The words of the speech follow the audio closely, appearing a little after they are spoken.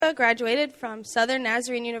Eva graduated from Southern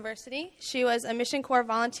Nazarene University. She was a Mission Corps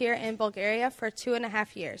volunteer in Bulgaria for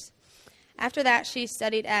 2.5 years. After that, she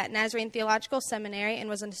studied at Nazarene Theological Seminary and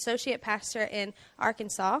was an associate pastor in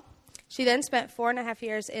Arkansas. She then spent 4.5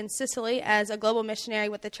 years in Sicily as a global missionary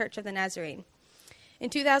with the Church of the Nazarene. In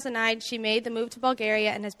 2009, she made the move to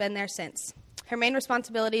Bulgaria and has been there since. Her main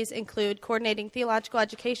responsibilities include coordinating theological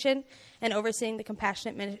education and overseeing the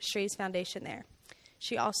Compassionate Ministries Foundation there.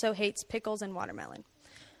 She also hates pickles and watermelon.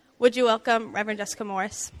 Would you welcome Reverend Jessica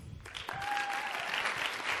Morris?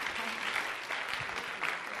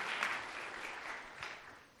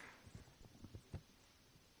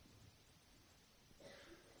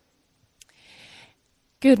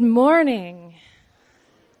 Good morning.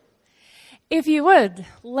 If you would,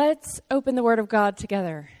 let's open the Word of God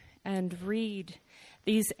together and read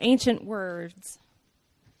these ancient words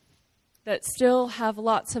that still have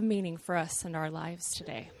lots of meaning for us in our lives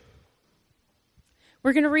today.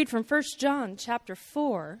 We're going to read from 1 John chapter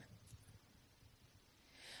 4.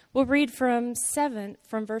 We'll read from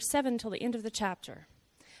verse 7 till the end of the chapter.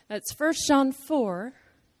 That's 1 John 4,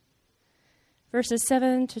 verses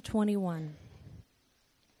 7 to 21.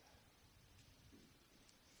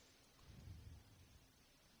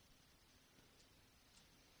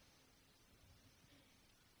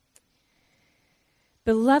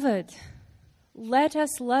 Beloved, let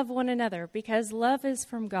us love one another, because love is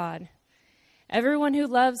from God. Everyone who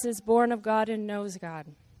loves is born of God and knows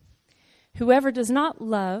God. Whoever does not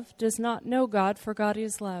love does not know God, for God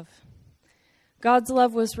is love. God's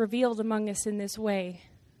love was revealed among us in this way.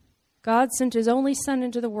 God sent his only Son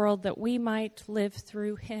into the world that we might live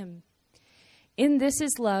through him. In this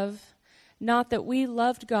is love, not that we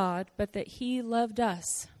loved God, but that he loved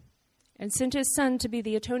us and sent his Son to be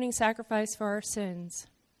the atoning sacrifice for our sins.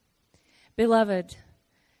 Beloved,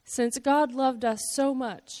 since God loved us so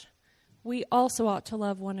much, we also ought to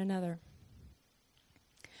love one another.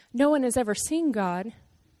 No one has ever seen God.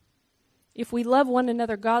 If we love one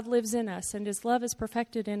another, God lives in us, and his love is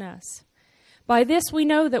perfected in us. By this we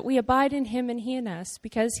know that we abide in him and he in us,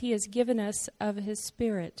 because he has given us of his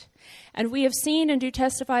Spirit. And we have seen and do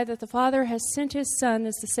testify that the Father has sent his Son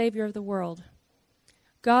as the Savior of the world.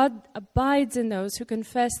 God abides in those who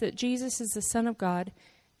confess that Jesus is the Son of God,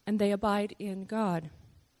 and they abide in God.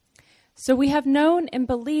 So we have known and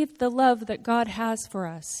believed the love that God has for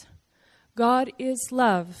us. God is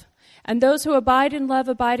love, and those who abide in love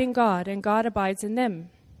abide in God, and God abides in them.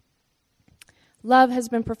 Love has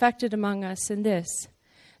been perfected among us in this,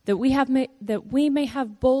 that we may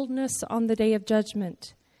have boldness on the day of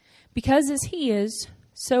judgment. Because as he is,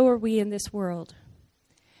 so are we in this world.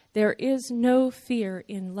 There is no fear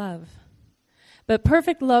in love. But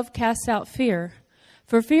perfect love casts out fear,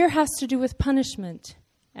 for fear has to do with punishment,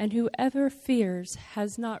 and whoever fears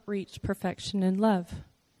has not reached perfection in love.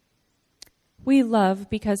 We love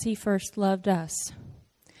because he first loved us.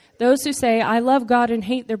 Those who say, I love God and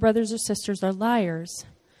hate their brothers or sisters are liars.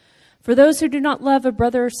 For those who do not love a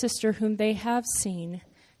brother or sister whom they have seen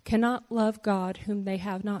cannot love God whom they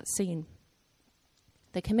have not seen.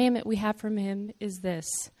 The commandment we have from him is this: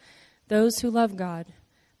 those who love God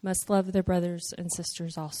must love their brothers and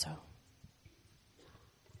sisters also.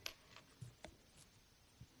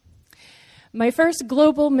 My first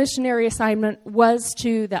global missionary assignment was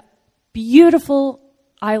to the beautiful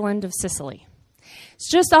island of Sicily.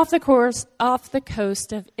 It's just off the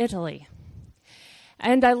coast of Italy.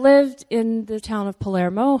 And I lived in the town of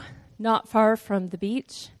Palermo, not far from the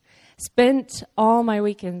beach. Spent all my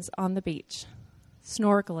weekends on the beach,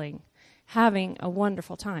 snorkeling, having a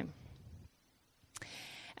wonderful time.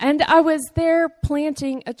 And I was there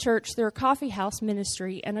planting a church through a coffee house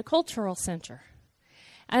ministry and a cultural center.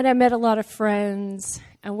 And I met a lot of friends,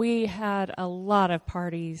 and we had a lot of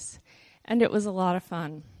parties, and it was a lot of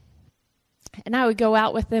fun. And I would go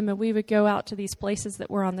out with them, and we would go out to these places that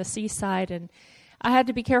were on the seaside, and I had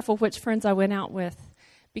to be careful which friends I went out with,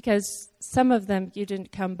 because some of them, you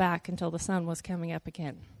didn't come back until the sun was coming up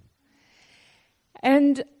again.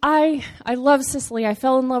 And I love Sicily. I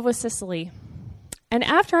fell in love with Sicily. And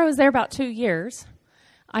after I was there about 2 years,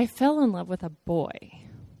 I fell in love with a boy.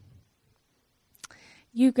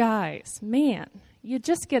 You guys, man, you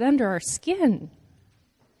just get under our skin.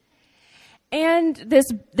 And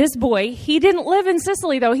this boy, he didn't live in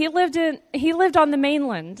Sicily though. He lived on the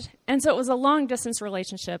mainland, and so it was a long distance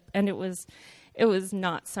relationship, and it was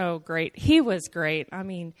not so great. He was great. I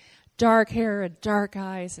mean, dark hair and dark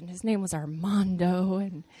eyes, and his name was Armando,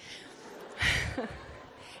 and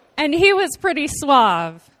and he was pretty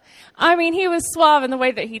suave. I mean, he was suave in the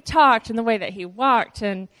way that he talked and the way that he walked,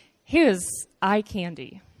 and he was eye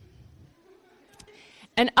candy.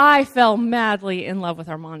 And I fell madly in love with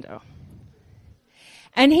Armando.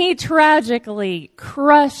 And he tragically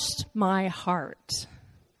crushed my heart.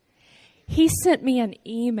 He sent me an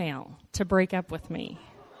email to break up with me.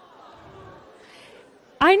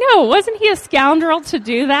 I know, wasn't he a scoundrel to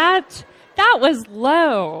do that? That was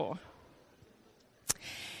low.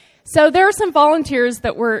 So there were some volunteers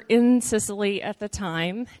that were in Sicily at the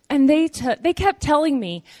time, and they kept telling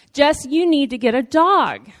me, Jess, you need to get a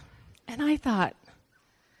dog. And I thought,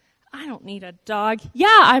 I don't need a dog.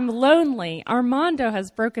 Yeah, I'm lonely. Armando has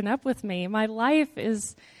broken up with me. My life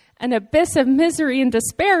is an abyss of misery and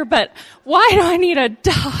despair, but why do I need a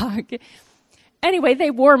dog? Anyway, they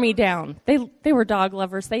wore me down. They were dog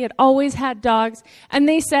lovers. They had always had dogs, and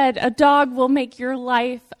they said, a dog will make your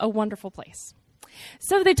life a wonderful place.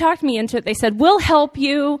 So they talked me into it. They said, we'll help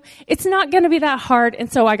you. It's not going to be that hard, and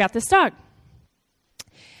so I got this dog.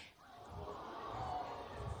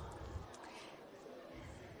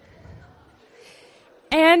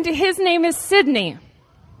 And his name is Sydney.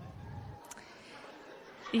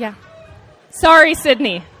 Yeah. Sorry,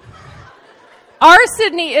 Sydney. Our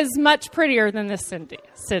Sydney is much prettier than this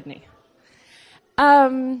Sydney.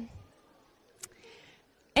 And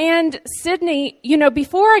Sydney,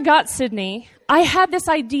 before I got Sydney, I had this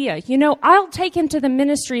idea, I'll take him to the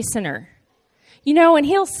ministry center. And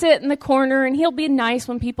he'll sit in the corner and he'll be nice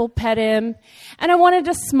when people pet him. And I wanted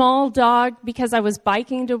a small dog because I was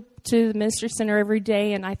biking to the ministry center every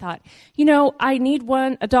day. And I thought, I need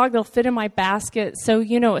a dog that'll fit in my basket. So,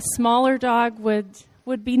 a smaller dog would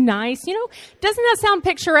be nice. Doesn't that sound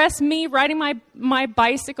picturesque? Me riding my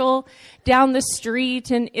bicycle down the street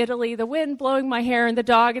in Italy, the wind blowing my hair and the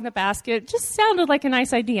dog in the basket. Just sounded like a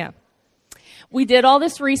nice idea. We did all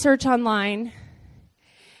this research online.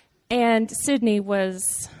 And Sydney he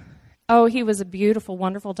was a beautiful,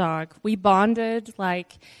 wonderful dog. We bonded,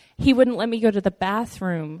 like he wouldn't let me go to the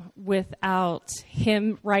bathroom without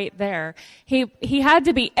him right there. He had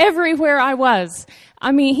to be everywhere I was.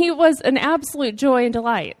 I mean, he was an absolute joy and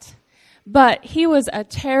delight. But he was a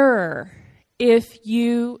terror if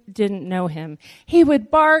you didn't know him. He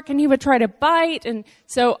would bark and he would try to bite, and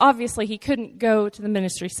so obviously he couldn't go to the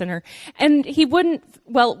ministry center. And he wouldn't,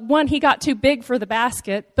 he got too big for the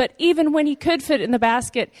basket, but even when he could fit in the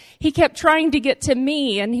basket, he kept trying to get to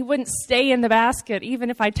me, and he wouldn't stay in the basket,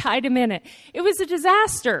 even if I tied him in it. It was a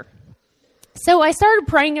disaster. So I started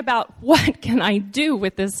praying about what can I do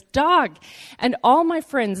with this dog? And all my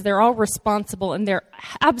friends, they're all responsible, and they're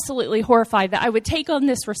absolutely horrified that I would take on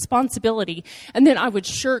this responsibility and then I would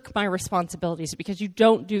shirk my responsibilities, because you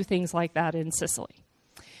don't do things like that in Sicily.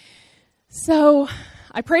 So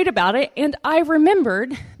I prayed about it, and I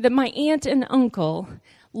remembered that my aunt and uncle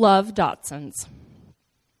loved Dachshunds.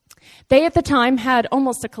 They at the time had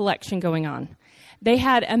almost a collection going on. They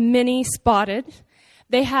had a mini spotted.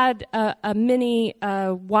 They had a mini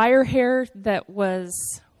wire hair that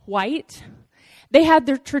was white. They had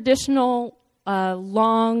their traditional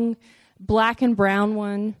long black and brown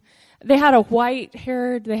one. They had a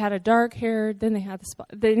white-haired, they had a dark-haired, then they had the spot.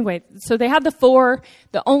 Anyway, so they had the four.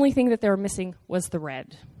 The only thing that they were missing was the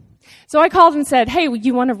red. So I called and said, hey,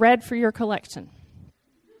 you want a red for your collection?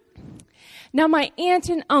 Now, my aunt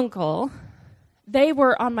and uncle, they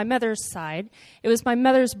were on my mother's side. It was my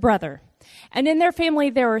mother's brother. And in their family,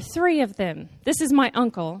 there were three of them. This is my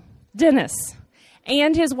uncle, Dennis,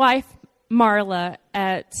 and his wife, Marla,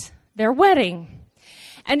 at their wedding.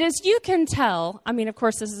 And as you can tell, I mean, of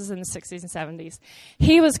course, this is in the 60s and 70s,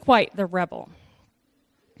 he was quite the rebel.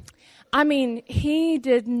 I mean, he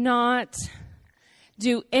did not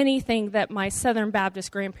do anything that my Southern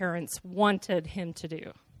Baptist grandparents wanted him to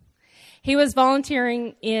do. He was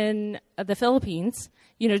volunteering in the Philippines,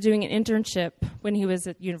 doing an internship when he was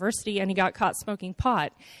at university, and he got caught smoking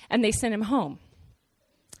pot, and they sent him home.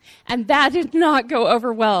 And that did not go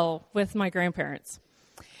over well with my grandparents.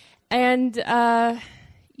 And, he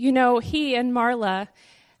and Marla,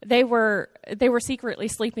 they were secretly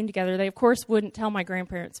sleeping together. They, of course, wouldn't tell my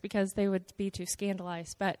grandparents because they would be too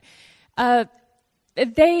scandalized. But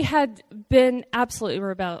they had been absolutely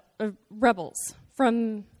rebels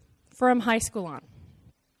from high school on.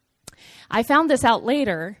 I found this out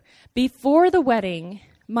later. Before the wedding,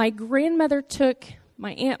 my grandmother took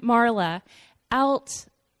my Aunt Marla out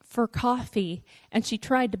for coffee, and she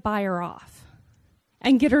tried to buy her off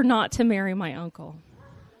and get her not to marry my uncle.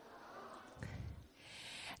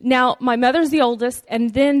 Now, my mother's the oldest,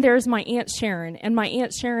 and then there's my Aunt Sharon, and my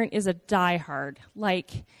Aunt Sharon is a diehard.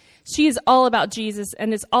 Like, she is all about Jesus,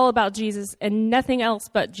 and it's all about Jesus and nothing else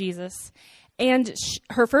but Jesus. And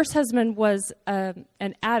her first husband was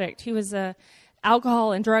an addict. He was an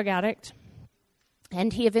alcohol and drug addict,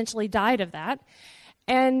 and he eventually died of that.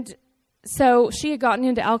 And so she had gotten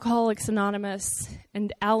into Alcoholics Anonymous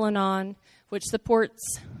and Al-Anon, which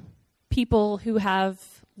supports people who have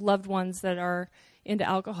loved ones that are into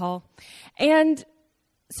alcohol. And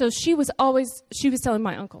so she was telling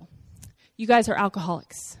my uncle, you guys are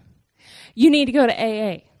alcoholics. You need to go to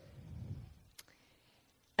AA.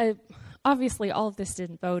 Obviously, all of this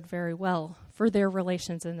didn't bode very well for their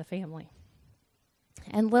relations in the family.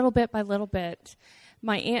 And little bit by little bit,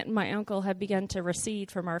 my aunt and my uncle had begun to recede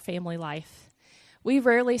from our family life. We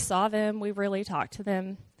rarely saw them. We rarely talked to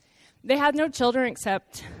them. They had no children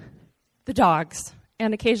except the dogs,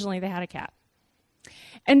 and occasionally they had a cat.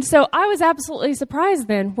 And so I was absolutely surprised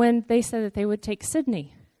then when they said that they would take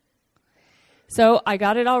Sydney. So I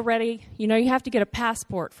got it all ready. You know, you have to get a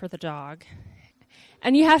passport for the dog,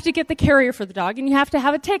 and you have to get the carrier for the dog, and you have to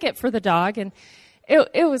have a ticket for the dog, and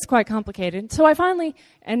it was quite complicated. So I finally,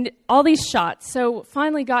 and all these shots, so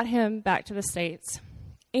finally got him back to the States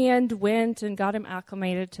and went and got him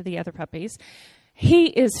acclimated to the other puppies. He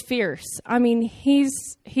is fierce. I mean, he's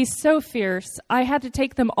so fierce. I had to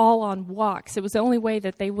take them all on walks. It was the only way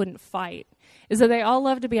that they wouldn't fight, is that they all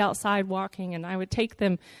love to be outside walking, and I would take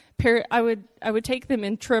them I would take them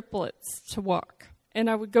in triplets to walk. And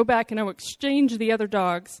I would go back and I would exchange the other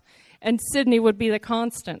dogs, and Sydney would be the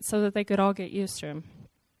constant so that they could all get used to him.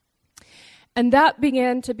 And that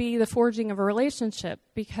began to be the forging of a relationship,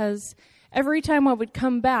 because every time I would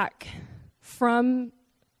come back from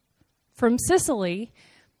Sicily,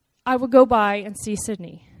 I would go by and see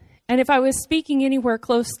Sydney. And if I was speaking anywhere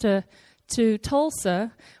close to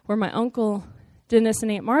Tulsa, where my uncle Dennis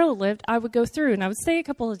and Aunt Marla lived, I would go through and I would stay a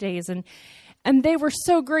couple of days. And they were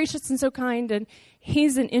so gracious and so kind. And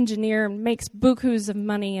he's an engineer and makes bukus of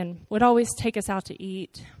money and would always take us out to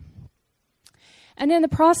eat. And in the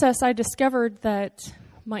process, I discovered that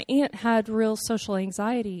my aunt had real social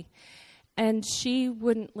anxiety, and she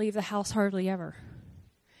wouldn't leave the house hardly ever.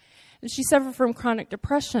 And she suffered from chronic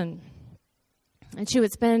depression, and she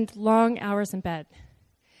would spend long hours in bed.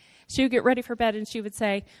 She would get ready for bed, and she would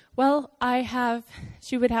say,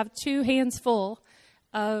 she would have 2 hands full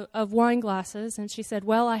of wine glasses, and she said,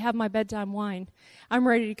 I have my bedtime wine. I'm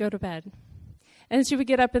ready to go to bed. And she would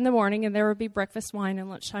get up in the morning, and there would be breakfast wine and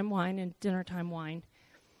lunchtime wine and dinnertime wine.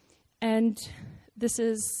 And this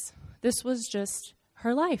was just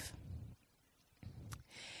her life.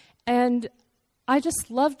 And I just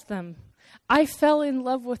loved them. I fell in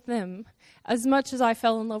love with them as much as I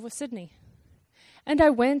fell in love with Sydney. And I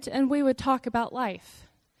went and we would talk about life.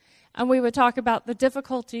 And we would talk about the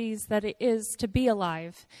difficulties that it is to be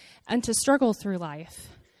alive and to struggle through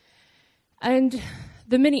life. And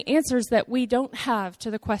the many answers that we don't have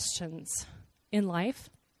to the questions in life.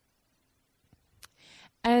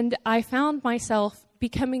 And I found myself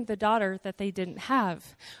becoming the daughter that they didn't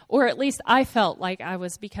have. Or at least I felt like I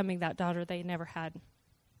was becoming that daughter they never had.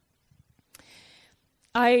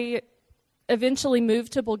 I eventually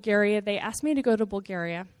moved to Bulgaria. They asked me to go to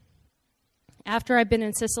Bulgaria after I'd been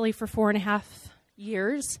in Sicily for 4.5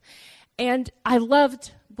 years. And I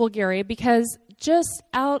loved Bulgaria because just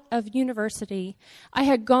out of university, I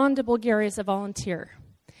had gone to Bulgaria as a volunteer.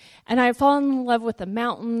 And I had fallen in love with the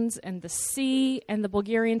mountains and the sea and the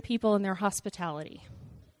Bulgarian people and their hospitality.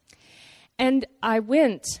 And I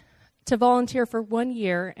went to volunteer for 1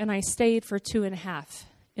 year, and I stayed for 2.5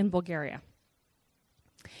 in Bulgaria.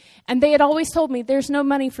 And they had always told me, there's no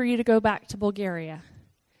money for you to go back to Bulgaria.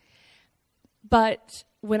 But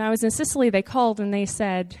when I was in Sicily, they called and they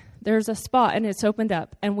said, there's a spot and it's opened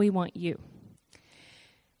up and we want you.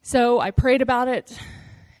 So I prayed about it,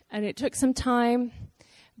 and it took some time,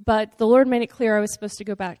 but the Lord made it clear I was supposed to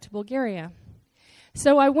go back to Bulgaria.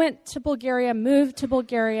 So I went to Bulgaria, moved to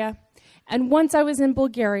Bulgaria, and once I was in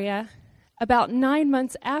Bulgaria, about 9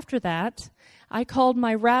 months after that, I called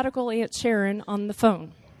my radical Aunt Sharon on the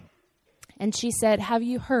phone. And she said, have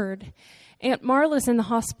you heard? Aunt Marla's in the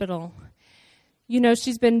hospital. You know,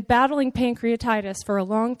 she's been battling pancreatitis for a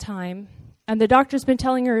long time, and the doctor's been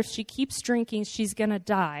telling her if she keeps drinking, she's going to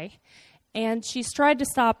die. And she's tried to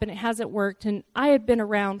stop, and it hasn't worked. And I had been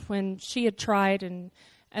around when she had tried and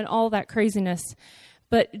all that craziness,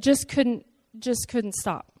 but just couldn't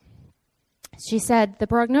stop. She said, the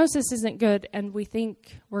prognosis isn't good, and we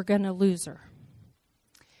think we're going to lose her.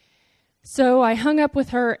 So I hung up with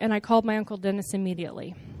her, and I called my Uncle Dennis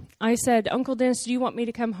immediately. I said, Uncle Dennis, do you want me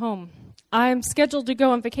to come home? I'm scheduled to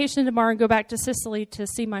go on vacation tomorrow and go back to Sicily to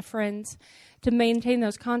see my friends, to maintain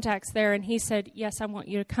those contacts there. And he said, yes, I want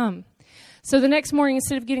you to come. So the next morning,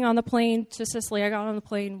 instead of getting on the plane to Sicily, I got on the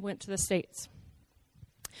plane, went to the States.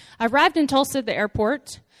 I arrived in Tulsa at the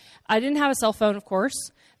airport. I didn't have a cell phone, of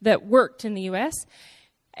course, that worked in the U.S.,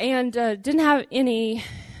 and didn't have any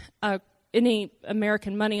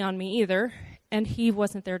American money on me either, and he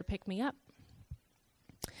wasn't there to pick me up.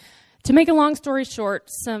 To make a long story short,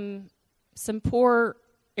 some poor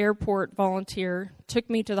airport volunteer took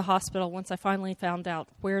me to the hospital once I finally found out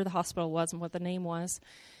where the hospital was and what the name was.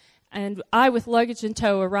 And I, with luggage in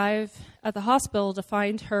tow, arrived at the hospital to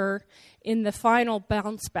find her in the final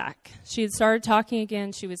bounce back. She had started talking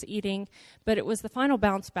again, she was eating, but it was the final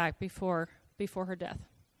bounce back before her death.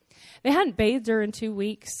 They hadn't bathed her in 2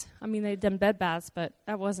 weeks. I mean, they'd done bed baths, but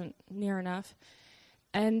that wasn't near enough.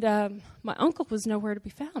 And my uncle was nowhere to be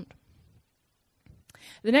found.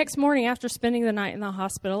 The next morning, after spending the night in the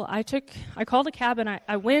hospital, I called a cab, and I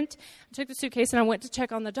took the suitcase, and I went to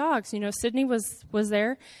check on the dogs. You know, Sydney was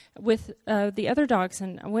there with the other dogs,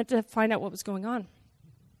 and I went to find out what was going on.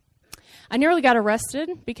 I nearly got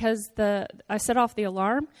arrested because I set off the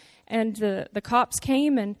alarm, and the cops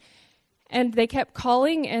came, and they kept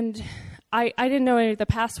calling, and I didn't know any of the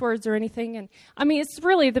passwords or anything. And I mean, it's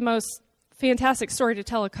really the most fantastic story to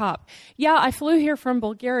tell a cop. Yeah, I flew here from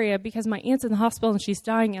Bulgaria because my aunt's in the hospital and she's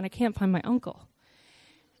dying and I can't find my uncle.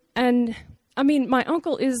 And I mean, my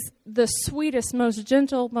uncle is the sweetest, most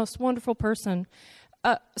gentle, most wonderful person,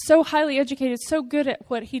 so highly educated, so good at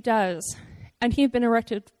what he does. And he had been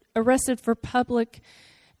arrested for public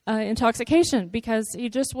intoxication because he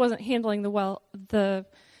just wasn't handling the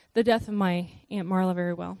death of my Aunt Marla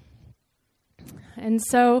very well. And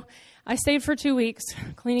so I stayed for 2 weeks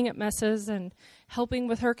cleaning up messes and helping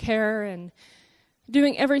with her care and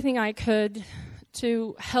doing everything I could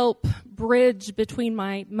to help bridge between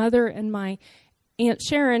my mother and my Aunt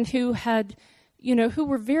Sharon, who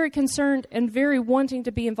were very concerned and very wanting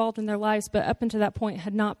to be involved in their lives, but up until that point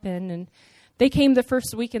had not been. And they came the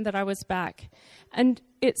first weekend that I was back. And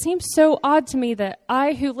it seems so odd to me that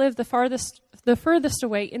I, who lived the furthest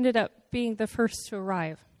away, ended up being the first to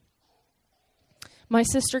arrive. My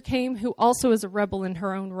sister came, who also is a rebel in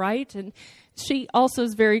her own right, and she also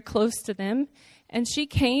is very close to them. And she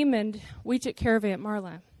came, and we took care of Aunt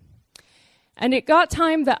Marla. And it got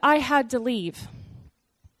time that I had to leave.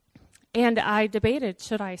 And I debated,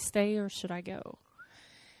 should I stay or should I go?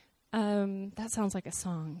 That sounds like a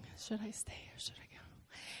song. Should I stay or should I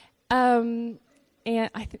go?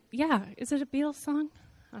 And is it a Beatles song?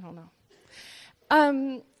 I don't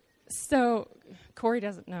know. So Corey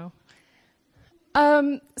doesn't know.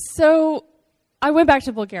 So I went back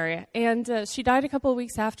to Bulgaria, and she died a couple of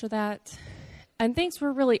weeks after that, and things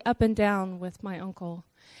were really up and down with my uncle.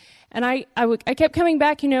 And I kept coming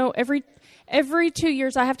back, every 2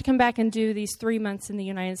 years I have to come back and do these 3 months in the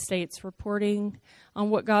United States reporting on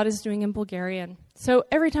what God is doing in Bulgaria. And so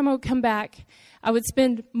every time I would come back, I would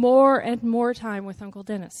spend more and more time with Uncle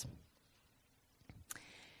Dennis.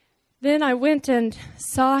 Then I went and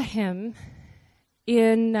saw him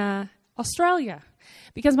in Australia,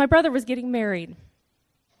 because my brother was getting married.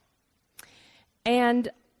 And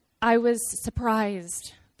I was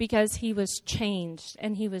surprised because he was changed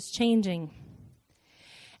and he was changing.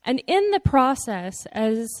 And in the process,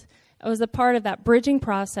 as I was a part of that bridging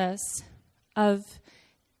process of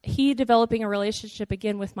he developing a relationship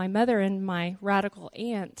again with my mother and my radical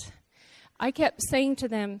aunt, I kept saying to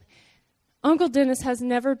them, Uncle Dennis has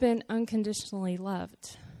never been unconditionally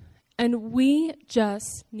loved. And we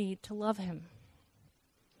just need to love him.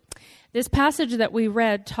 This passage that we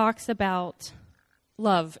read talks about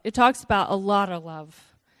love. It talks about a lot of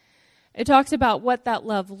love. It talks about what that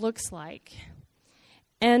love looks like.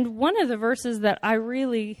 And one of the verses that I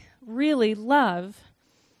really, really love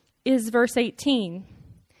is verse 18,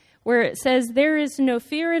 where it says, "There is no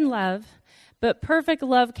fear in love, but perfect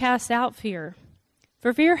love casts out fear.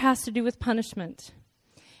 For fear has to do with punishment.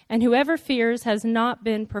 And whoever fears has not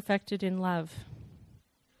been perfected in love."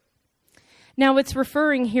 Now, it's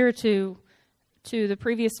referring here to the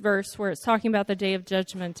previous verse where it's talking about the day of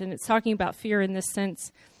judgment, and it's talking about fear in this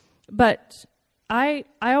sense. But I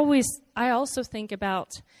also think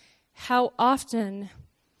about how often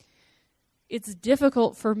it's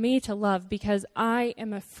difficult for me to love because I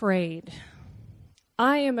am afraid.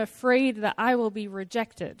 I am afraid that I will be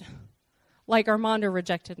rejected, like Armando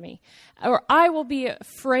rejected me. Or I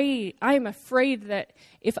am afraid that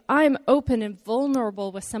if I'm open and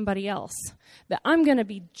vulnerable with somebody else, that I'm going to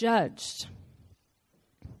be judged.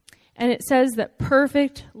 And it says that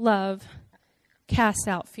perfect love casts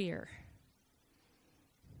out fear.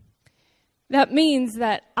 That means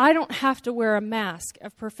that I don't have to wear a mask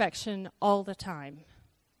of perfection all the time,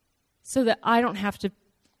 so that I don't have to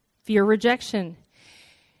fear rejection.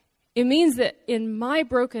 It means that in my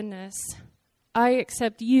brokenness, I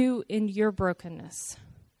accept you in your brokenness.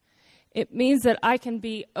 It means that I can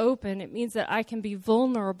be open. It means that I can be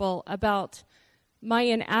vulnerable about my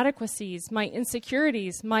inadequacies, my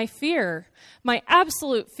insecurities, my fear, my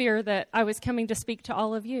absolute fear that I was coming to speak to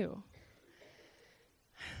all of you.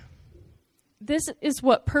 This is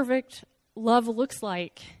what perfect love looks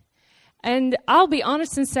like. And I'll be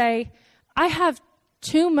honest and say, I have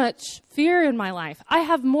too much fear in my life. I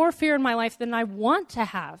have more fear in my life than I want to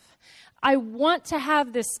have. I want to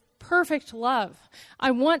have this perfect love.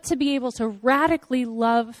 I want to be able to radically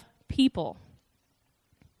love people.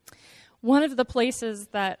 One of the places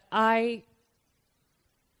that I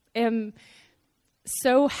am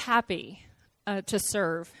so happy to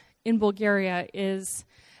serve in Bulgaria is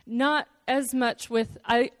not as much with,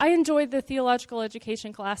 I enjoyed the theological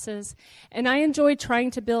education classes, and I enjoyed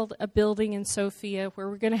trying to build a building in Sofia where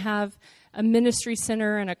we're going to have a ministry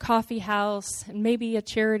center and a coffee house and maybe a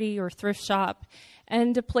charity or thrift shop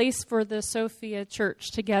and a place for the Sofia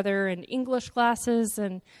church together and English classes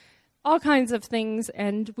and all kinds of things.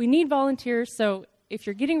 And we need volunteers, so if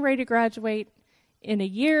you're getting ready to graduate in a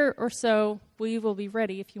year or so, we will be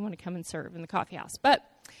ready if you want to come and serve in the coffee house. But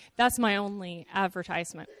that's my only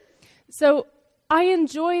advertisement. So I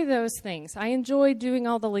enjoy those things. I enjoy doing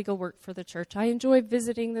all the legal work for the church. I enjoy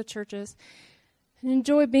visiting the churches and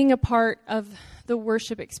enjoy being a part of the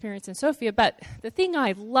worship experience in Sofia. But the thing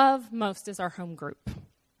I love most is our home group.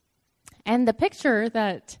 And the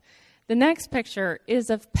next picture is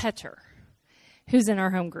of Petr, who's in our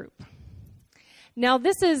home group. Now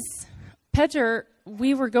this is Petr.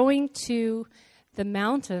 We were going to the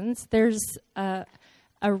mountains. There's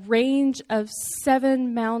a range of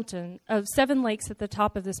 7 lakes at the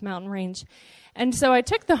top of this mountain range. And so I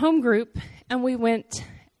took the home group and we went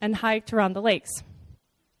and hiked around the lakes.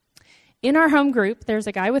 In our home group, there's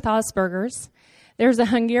a guy with Asperger's. There's a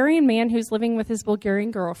Hungarian man who's living with his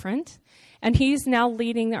Bulgarian girlfriend, and he's now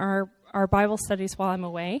leading our Bible studies while I'm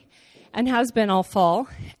away and has been all fall.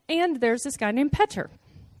 And there's this guy named Petr.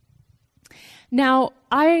 Now,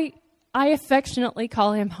 I affectionately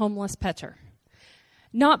call him Homeless Petr.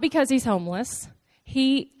 Not because he's homeless.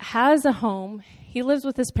 He has a home. He lives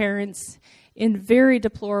with his parents in very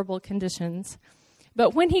deplorable conditions.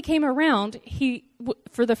 But when he came around,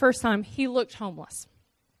 for the first time, he looked homeless.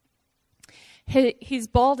 He's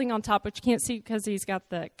balding on top, which you can't see because he's got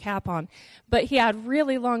the cap on. But he had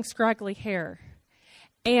really long, scraggly hair.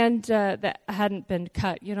 And that hadn't been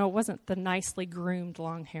cut. You know, it wasn't the nicely groomed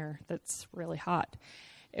long hair that's really hot.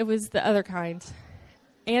 It was the other kind.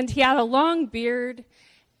 And he had a long beard.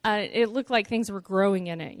 It looked like things were growing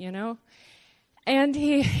in it, you know. And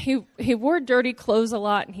he wore dirty clothes a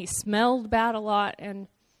lot, and he smelled bad a lot. And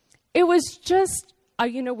it was just,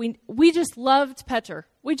 we just loved Petr.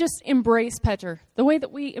 We just embraced Petr the way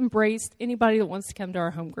that we embraced anybody that wants to come to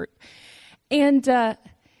our home group. And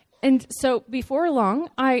so before long,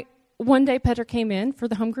 one day Petr came in for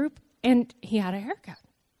the home group, and he had a haircut.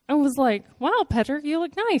 I was like, wow, Petr, you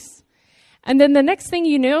look nice. And then the next thing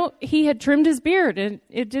you know, he had trimmed his beard, and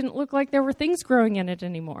it didn't look like there were things growing in it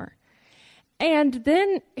anymore. And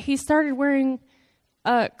then he started wearing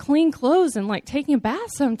clean clothes and, like, taking a bath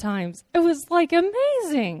sometimes. It was, like,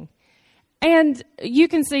 amazing. And you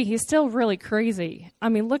can see he's still really crazy. I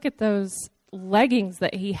mean, look at those leggings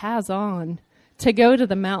that he has on to go to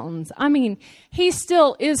the mountains. I mean, he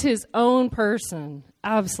still is his own person.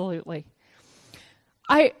 Absolutely.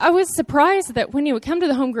 I was surprised that when he would come to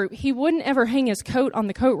the home group, he wouldn't ever hang his coat on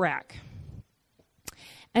the coat rack.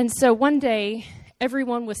 And so one day,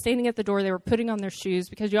 everyone was standing at the door. They were putting on their shoes,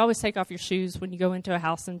 because you always take off your shoes when you go into a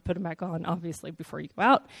house and put them back on, obviously, before you go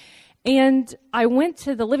out. And I went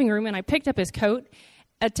to the living room, and I picked up his coat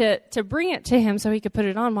to bring it to him so he could put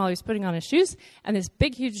it on while he was putting on his shoes, and this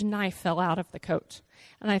big, huge knife fell out of the coat.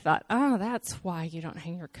 And I thought, oh, that's why you don't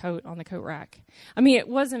hang your coat on the coat rack. I mean, it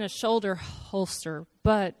wasn't a shoulder holster,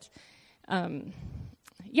 but,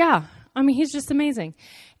 yeah, I mean, he's just amazing.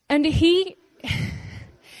 And he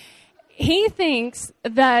thinks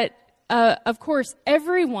that, of course,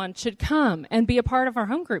 everyone should come and be a part of our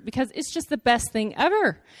home group because it's just the best thing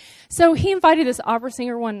ever. So he invited this opera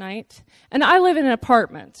singer one night, and I live in an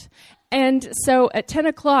apartment. And so at 10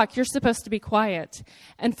 o'clock, you're supposed to be quiet.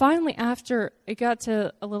 And finally, after it got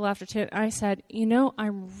to a little after 10, I said,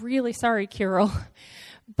 I'm really sorry, Kirill,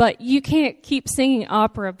 but you can't keep singing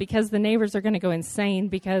opera because the neighbors are going to go insane,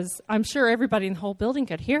 because I'm sure everybody in the whole building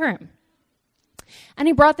could hear him. And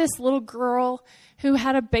he brought this little girl who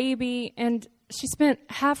had a baby, and she spent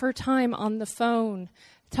half her time on the phone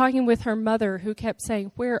talking with her mother, who kept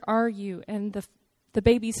saying, "Where are you?" And the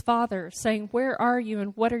baby's father saying, "Where are you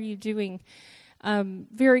and what are you doing?"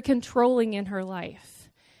 Very controlling in her life.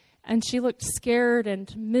 and she looked scared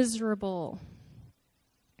and miserable.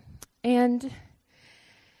 And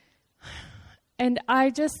I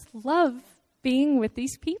just love being with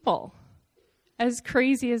these people, as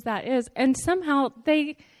crazy as that is. And somehow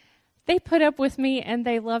they put up with me and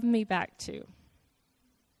they love me back too.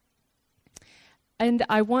 And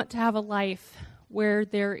I want to have a life where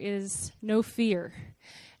there is no fear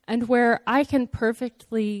and where I can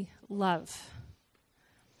perfectly love.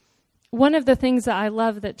 One of the things that I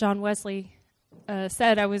love that John Wesley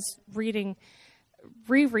said, I was rereading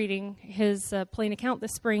his plain account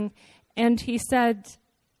this spring, and he said,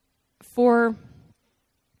 for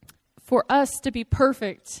us to be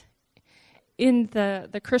perfect in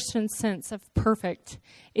the Christian sense of perfect,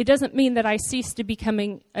 it doesn't mean that I cease to be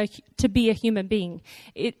a human being.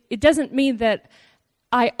 It doesn't mean that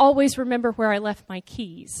I always remember where I left my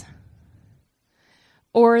keys,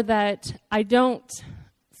 or that I don't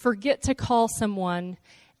forget to call someone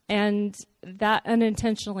and that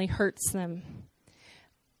unintentionally hurts them.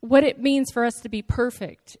 What it means for us to be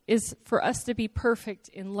perfect is for us to be perfect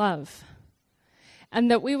in love. And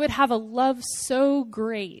that we would have a love so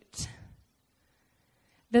great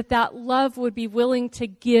that love would be willing to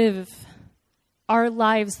give our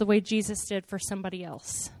lives the way Jesus did for somebody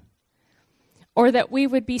else. Or that we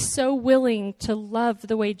would be so willing to love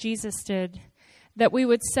the way Jesus did that we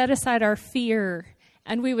would set aside our fear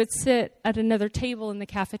and we would sit at another table in the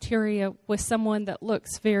cafeteria with someone that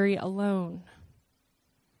looks very alone.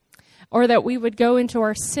 Or that we would go into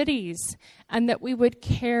our cities and that we would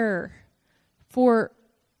care for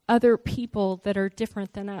other people that are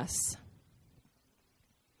different than us.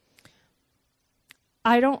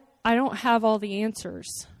 I don't have all the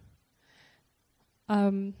answers.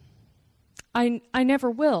 I never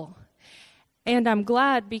will. And I'm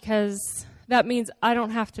glad, because that means I don't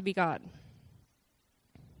have to be God.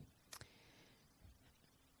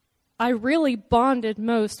 I really bonded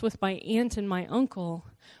most with my aunt and my uncle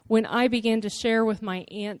when I began to share with my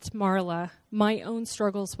Aunt Marla my own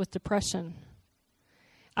struggles with depression.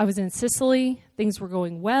 I was in Sicily, things were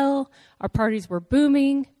going well, our parties were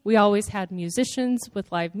booming, we always had musicians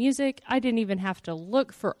with live music, I didn't even have to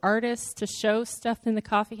look for artists to show stuff in the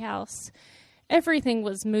coffee house. Everything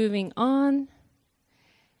was moving on,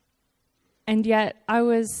 and yet I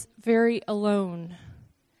was very alone,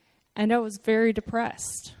 and I was very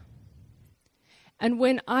depressed. And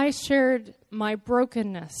when I shared my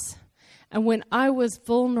brokenness, and when I was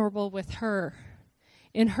vulnerable with her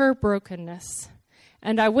in her brokenness,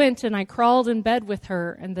 and I went and I crawled in bed with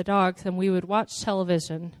her and the dogs, and we would watch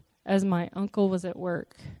television as my uncle was at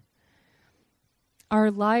work,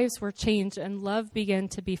 our lives were changed and love began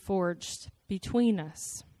to be forged between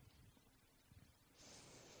us.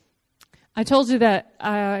 I told you that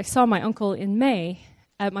I saw my uncle in May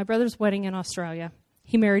at my brother's wedding in Australia.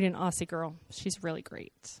 He married an Aussie girl. She's really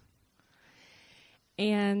great.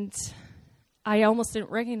 And I almost didn't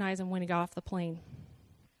recognize him when he got off the plane.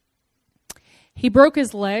 He broke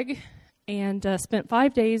his leg and spent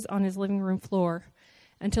 5 days on his living room floor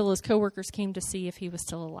until his coworkers came to see if he was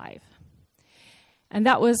still alive. And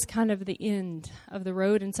that was kind of the end of the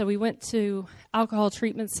road. And so we went to Alcohol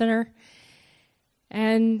Treatment Center.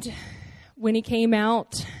 And when he came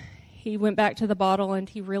out, he went back to the bottle and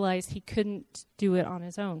he realized he couldn't do it on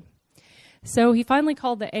his own. So he finally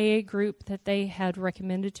called the AA group that they had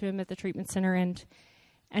recommended to him at the treatment center, and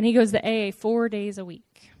he goes to AA 4 days a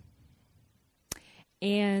week.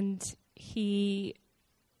 And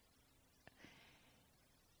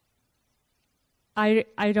I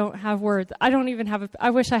don't have words. I don't even have I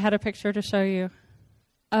wish I had a picture to show you.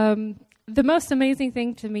 The most amazing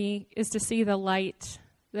thing to me is to see the light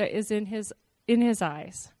that is in his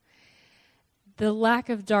eyes. The lack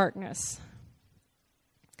of darkness.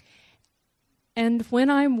 And when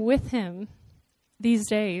I'm with him these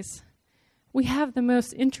days, we have the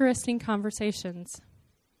most interesting conversations.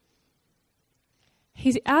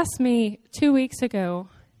 He asked me 2 weeks ago,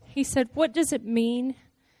 he said, "What does it mean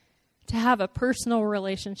to have a personal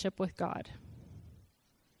relationship with God?"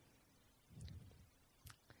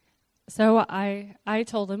 So I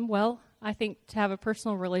told him, well, I think to have a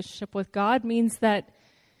personal relationship with God means that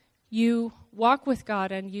you walk with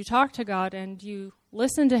God and you talk to God and you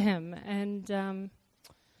listen to him. And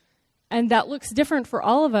that looks different for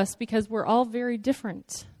all of us because we're all very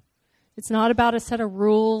different. It's not about a set of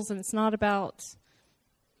rules, and it's not about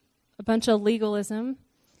a bunch of legalism.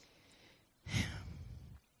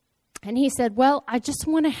 And he said, well, I just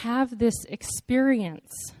want to have this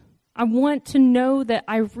experience. I want to know that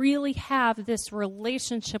I really have this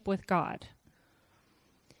relationship with God.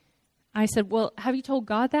 I said, well, have you told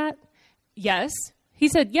God that? Yes. He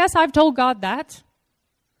said, yes, I've told God that.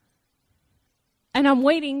 And I'm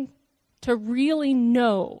waiting to really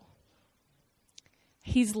know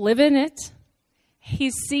he's living it.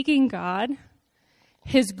 He's seeking God.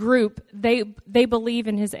 His group, they believe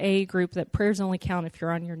in his A group that prayers only count if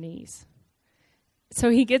you're on your knees. So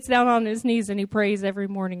he gets down on his knees and he prays every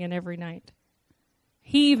morning and every night.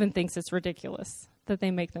 He even thinks it's ridiculous that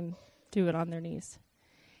they make them do it on their knees.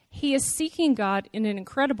 He is seeking God in an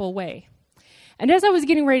incredible way. And as I was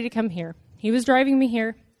getting ready to come here, he was driving me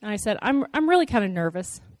here, and I said, I'm really kind of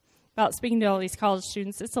nervous about speaking to all these college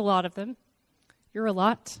students. It's a lot of them. You're a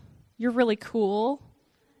lot. You're really cool.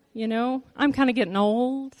 You know, I'm kind of getting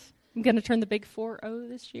old. I'm going to turn the big 4-0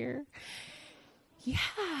 this year.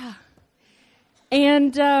 Yeah.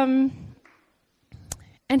 And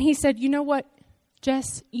he said, you know what,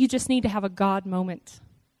 Jess, you just need to have a God moment.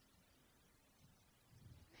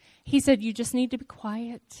 He said, you just need to be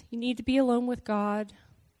quiet. You need to be alone with God.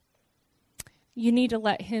 You need to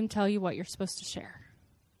let him tell you what you're supposed to share.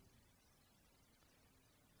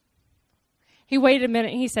 He waited a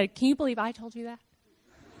minute and he said, can you believe I told you that?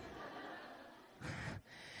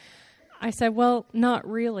 I said, well, not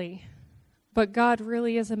really, but God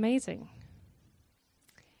really is amazing.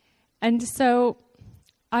 And so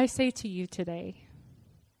I say to you today,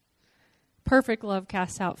 perfect love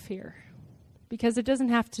casts out fear, because it doesn't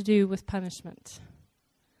have to do with punishment.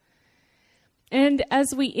 And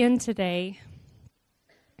as we end today,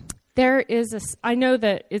 I know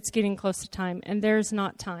that it's getting close to time, and there's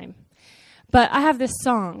not time, but I have this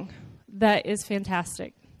song that is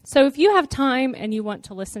fantastic. So if you have time and you want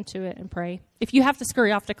to listen to it and pray, if you have to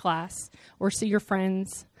scurry off to class or see your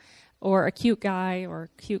friends or a cute guy or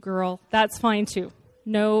a cute girl, that's fine too.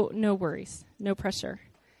 No worries, no pressure.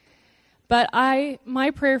 But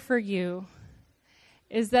my prayer for you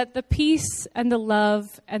is that the peace and the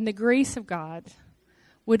love and the grace of God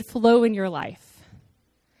would flow in your life,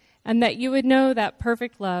 and that you would know that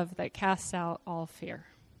perfect love that casts out all fear.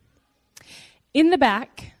 In the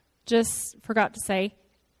back, just forgot to say,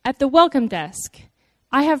 at the welcome desk,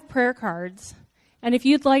 I have prayer cards, and if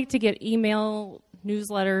you'd like to get email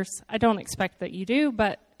newsletters, I don't expect that you do,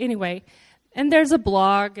 but anyway, and there's a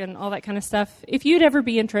blog and all that kind of stuff. If you'd ever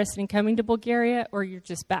be interested in coming to Bulgaria, or you're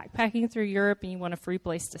just backpacking through Europe and you want a free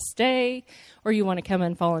place to stay, or you want to come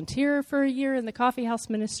and volunteer for a year in the coffee house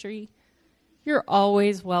ministry, you're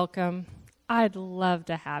always welcome. I'd love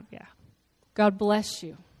to have you. God bless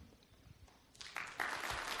you.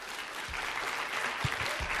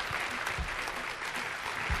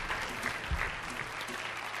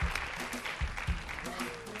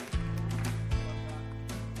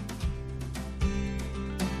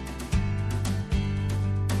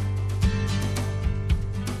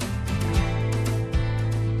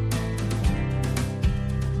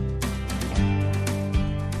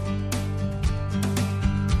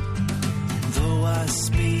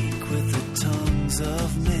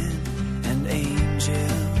 Of men and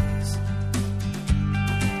angels,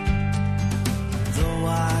 though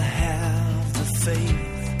I have the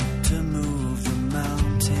faith to move the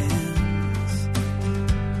mountains,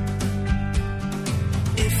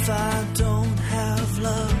 if I don't have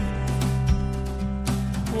love,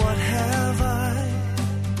 what have I?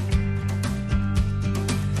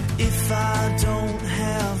 If I don't